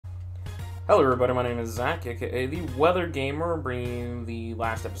Hello everybody, my name is Zach, aka the Weather Gamer, bringing the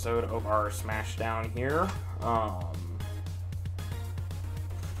last episode of our Smashdown here.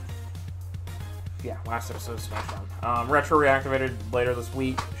 Yeah, last episode of Smashdown. Retro reactivated later this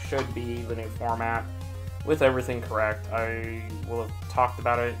week, should be the new format, with everything correct. I will have talked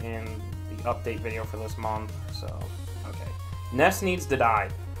about it in the update video for this month, so, okay. Ness needs to die.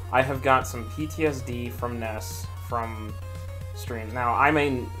 I have got some PTSD from Ness, from streams. Now, I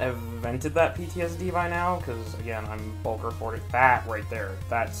may have vented that PTSD by now, because, again, I'm bulk reported. That right there,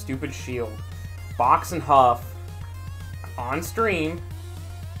 that stupid shield. Box and Huff, on stream,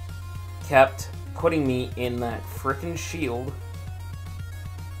 kept putting me in that frickin' shield.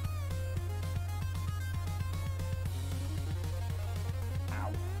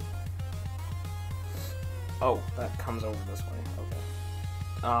 Ow. Oh, that comes over this way.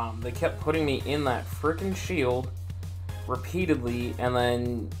 Okay. They kept putting me in that frickin' shield repeatedly, and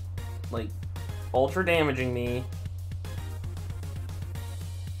then, like, ultra damaging me.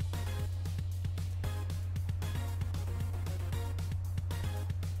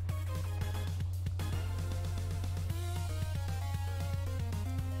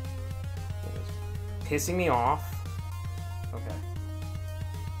 Pissing me off. Okay.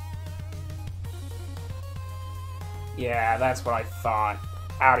 Yeah, that's what I thought.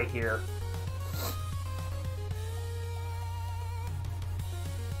 Out of here.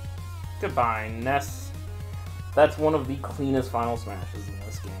 Goodbye, Ness. That's one of the cleanest Final Smashes in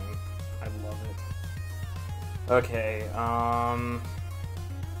this game. I love it. Okay,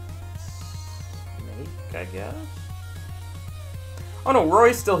 Snake, I guess? Oh no,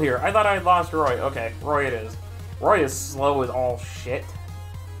 Roy's still here. I thought I had lost Roy. Okay, Roy it is. Roy is slow as all shit.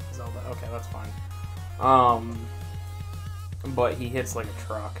 Zelda. Okay, that's fine. But he hits like a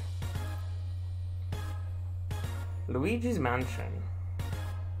truck. Luigi's Mansion.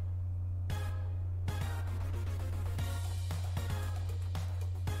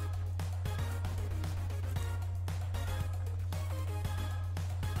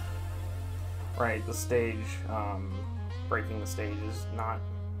 Right, the stage, breaking the stage is not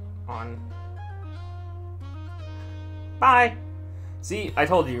on. Bye! See, I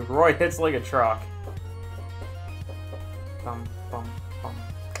told you, Roy hits like a truck. Bum, bum, bum.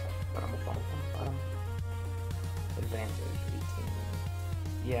 Bum, bum, bum, bum. Advantage,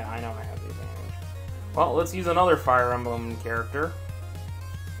 18. Yeah, I know I have the advantage. Well, let's use another Fire Emblem character.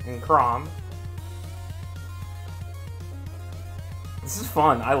 In Chrom. This is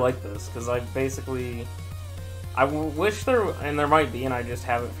fun. I like this, because I basically... I wish there... And there might be, and I just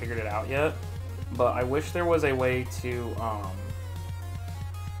haven't figured it out yet. But I wish there was a way to,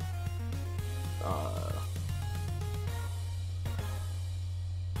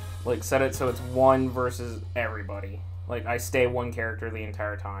 like, set it so it's one versus everybody. Like, I stay one character the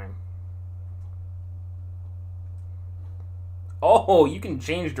entire time. Oh, you can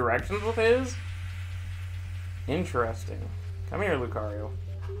change directions with his? Interesting. Come here, Lucario.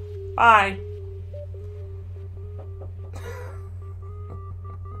 Bye!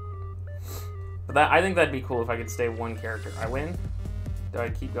 But that, I think that'd be cool if I could stay one character. I win? Do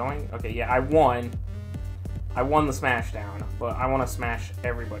I keep going? Okay, yeah, I won. I won the Smashdown, but I want to smash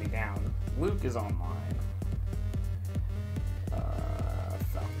everybody down. Luke is online.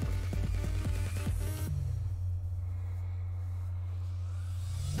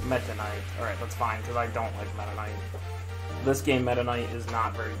 Meta Knight. Alright, that's fine, because I don't like Meta Knight. This game, Meta Knight, is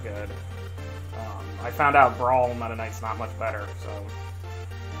not very good. I found out Brawl Meta Knight's not much better, so...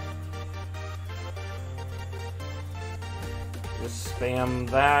 Just spam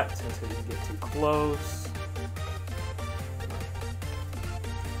that until you get too close.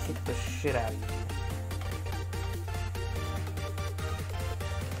 Kick the shit out of you.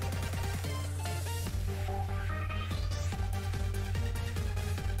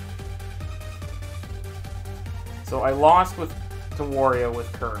 So I lost to Wario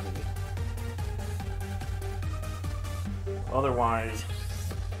with Kirby. Otherwise,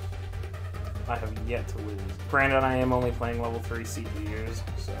 I have yet to lose. Granted, I am only playing level 3 CPUs,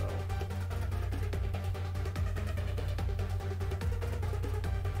 so...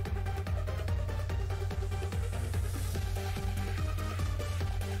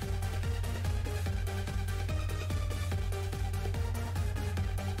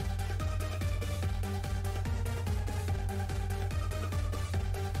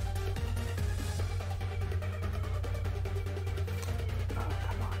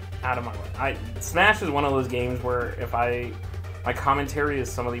 out of my way. Smash is one of those games where if my commentary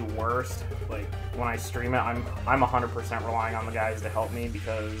is some of the worst, like when I stream it, I'm 100% relying on the guys to help me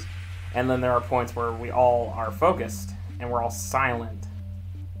because, and then there are points where we all are focused and we're all silent.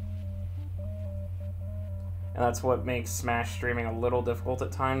 And that's what makes Smash streaming a little difficult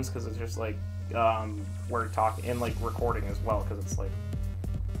at times, because it's just like, we're talking, and like recording as well, because it's like,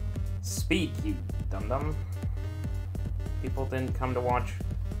 speak, you dum-dum. People didn't come to watch,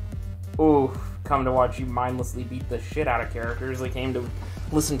 come to watch you mindlessly beat the shit out of characters. They came to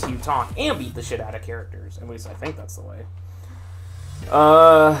listen to you talk and beat the shit out of characters. At least I think that's the way.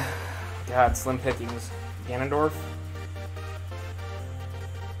 God, slim pickings. Ganondorf?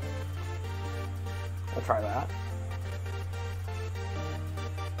 I'll try that.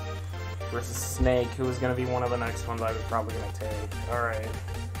 Versus Snake, who is going to be one of the next ones I was probably going to take. Alright.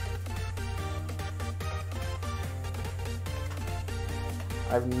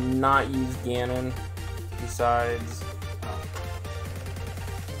 I've not used Ganon, besides...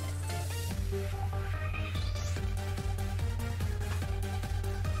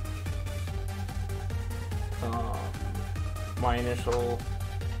 my initial,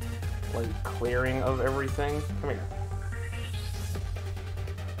 like, clearing of everything. Come here.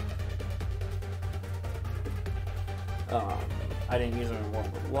 I didn't use them in World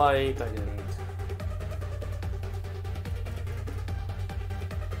of Light, I didn't...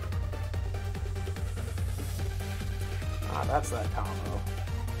 that's that combo.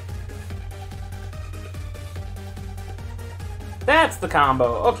 That's the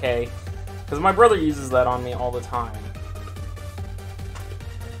combo, okay. Because my brother uses that on me all the time.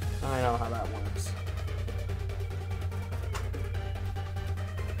 I know how that works.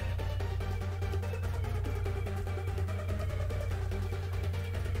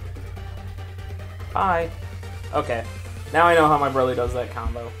 Hi. Okay. Now I know how my brother does that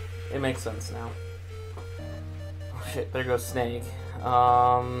combo. It makes sense now. Oh shit, there goes Snake.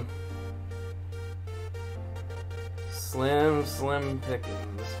 Slim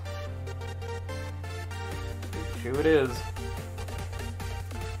pickings. Pikachu it is.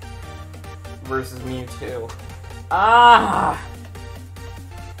 Versus Mewtwo. Ah!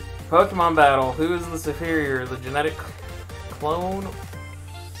 Pokemon battle. Who is the superior? The genetic clone?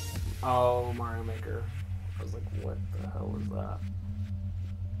 Oh, Mario Maker. I was like, what the hell is that?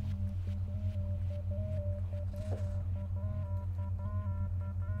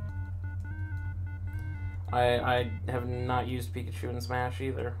 I have not used Pikachu in Smash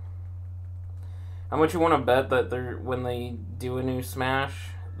either. How much you want to bet that when they do a new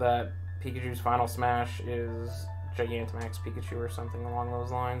Smash, that Pikachu's final Smash is Gigantamax Pikachu or something along those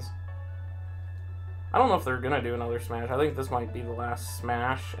lines? I don't know if they're gonna do another Smash. I think this might be the last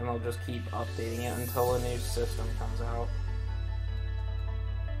Smash, and they'll just keep updating it until a new system comes out.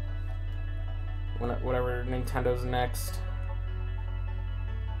 Whatever Nintendo's next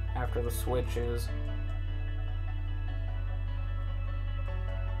after the Switch is.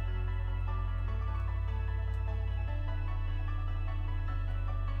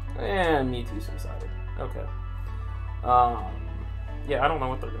 And Mewtwo suicided. Okay. Yeah, I don't know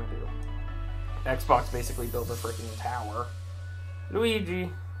what they're gonna do. Xbox basically built a freaking tower.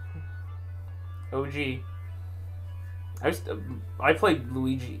 Luigi. OG. I played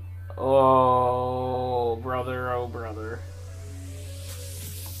Luigi. Oh, brother, oh, brother.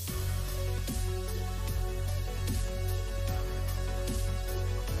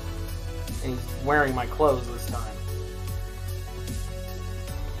 And he's wearing my clothes this time.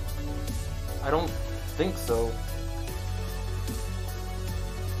 I don't think so.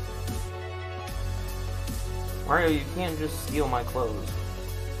 Mario, you can't just steal my clothes.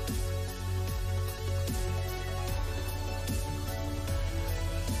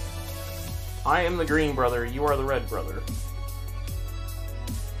 I am the green brother, you are the red brother.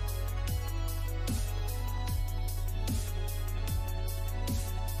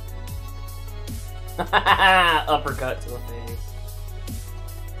 Uppercut to the face.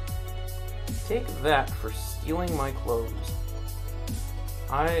 Take that for stealing my clothes.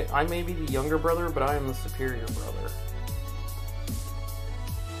 I may be the younger brother, but I am the superior brother.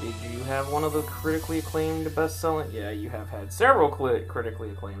 Did you have one of the critically acclaimed best-selling? Yeah, you have had several critically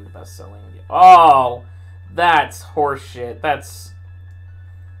acclaimed best-selling. Oh, that's horseshit. That's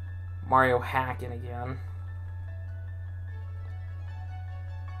Mario hacking again.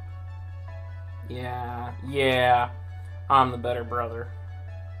 Yeah. I'm the better brother.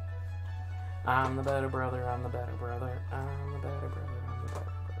 I'm the better brother, I'm the better brother, I'm the better brother, I'm the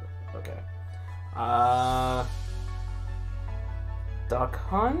better brother. Okay. Duck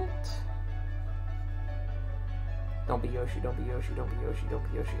Hunt? Don't be Yoshi, don't be Yoshi, don't be Yoshi, don't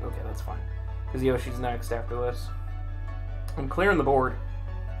be Yoshi. Okay, that's fine. Because Yoshi's next after this. I'm clearing the board.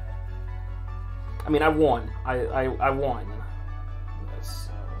 I mean, I won. I won this,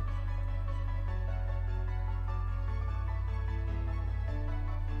 so.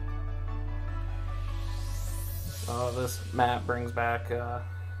 This map brings back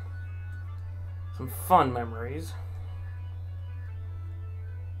some fun memories.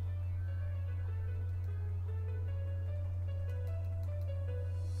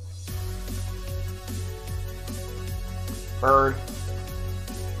 Bird.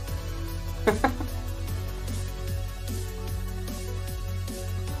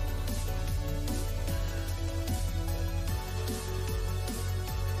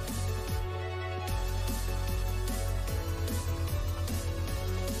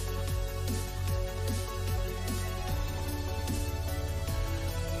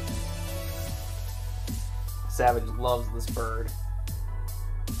 Savage loves this bird.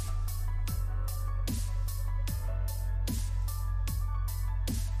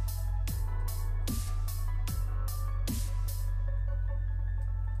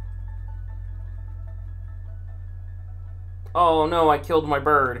 Oh no, I killed my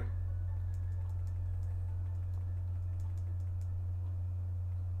bird.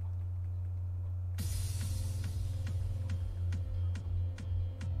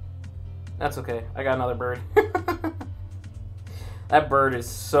 That's okay. I got another bird. That bird is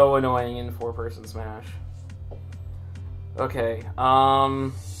so annoying in 4-person Smash. Okay,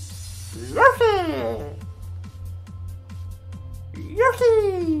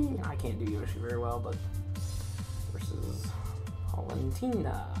 Yoshi! I can't do Yoshi very well, but versus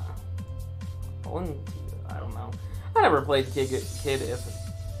Valentina. I don't know. I never played Kid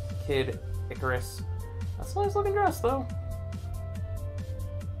Icarus. That's a nice looking dress, though.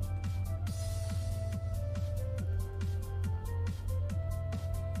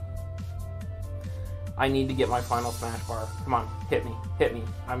 I need to get my final Smash bar. Come on, hit me, hit me.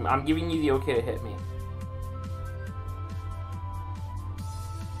 I'm giving you the okay to hit me.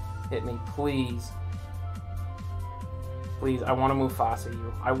 Hit me, please. Please, I want to Mufasa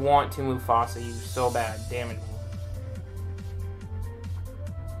you. I want to Mufasa you so bad. Damage me.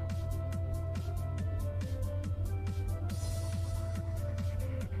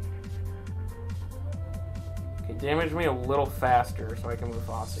 Okay, damage me a little faster so I can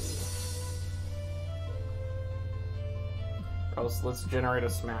Mufasa you. Or else let's generate a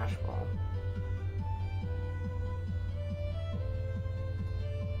Smash Ball.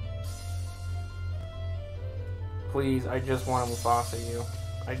 Please, I just want to Mufasa you.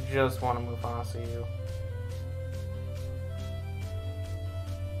 I just want to Mufasa you.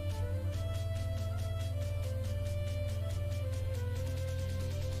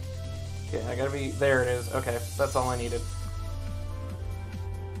 Okay, I gotta be... There it is. Okay, that's all I needed.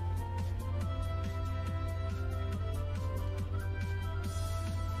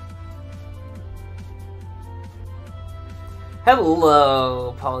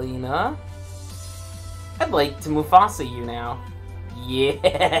 Hello, Paulina. I'd like to Mufasa you now. Yeah.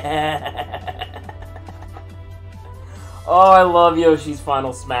 Oh, I love Yoshi's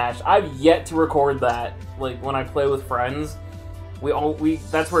Final Smash. I've yet to record that. Like when I play with friends,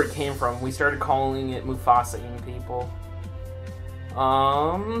 that's where it came from. We started calling it Mufasa-ing people.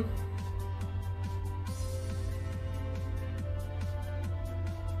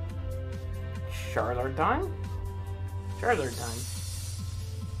 Charizard time? Charizard time.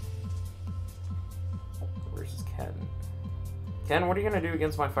 Versus Ken. Ken, what are you gonna do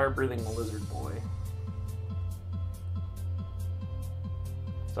against my fire-breathing lizard boy?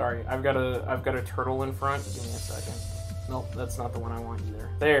 Sorry, I've got a turtle in front. Give me a second. Nope, that's not the one I want either.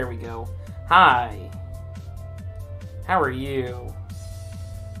 There we go. Hi. How are you?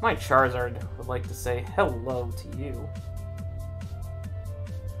 My Charizard would like to say hello to you.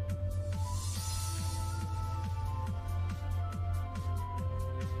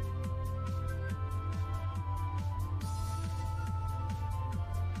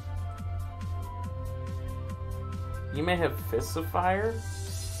 You may have Fists of Fire,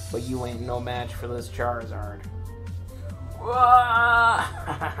 but you ain't no match for this Charizard. 1,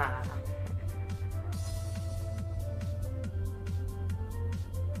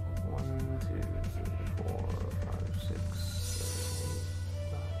 2, 3, 4, 5, 6, 7,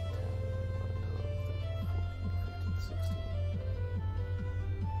 8, 9, 10, 11, 12, 13, 14, 15, 16,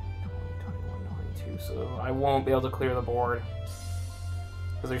 20, 21, 22. So I won't be able to clear the board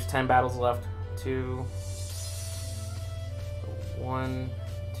because there's 10 battles left. 2, 1,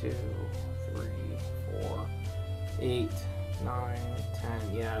 2, 3, 4, 8, 9,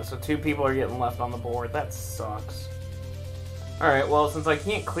 10. Yeah, so 2 people are getting left on the board. That sucks. Alright, well, since I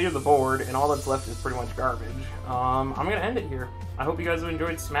can't clear the board and all that's left is pretty much garbage, I'm going to end it here. I hope you guys have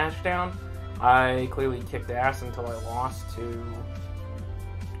enjoyed Smashdown. I clearly kicked ass until I lost to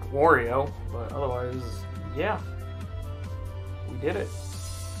Wario, but otherwise, yeah. We did it.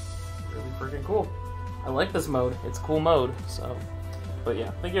 Really freaking cool. I like this mode. It's a cool mode. So, but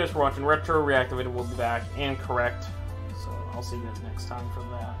yeah, thank you guys for watching. Retro Reactivated will be back and correct. So I'll see you guys next time for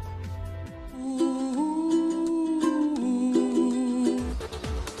that.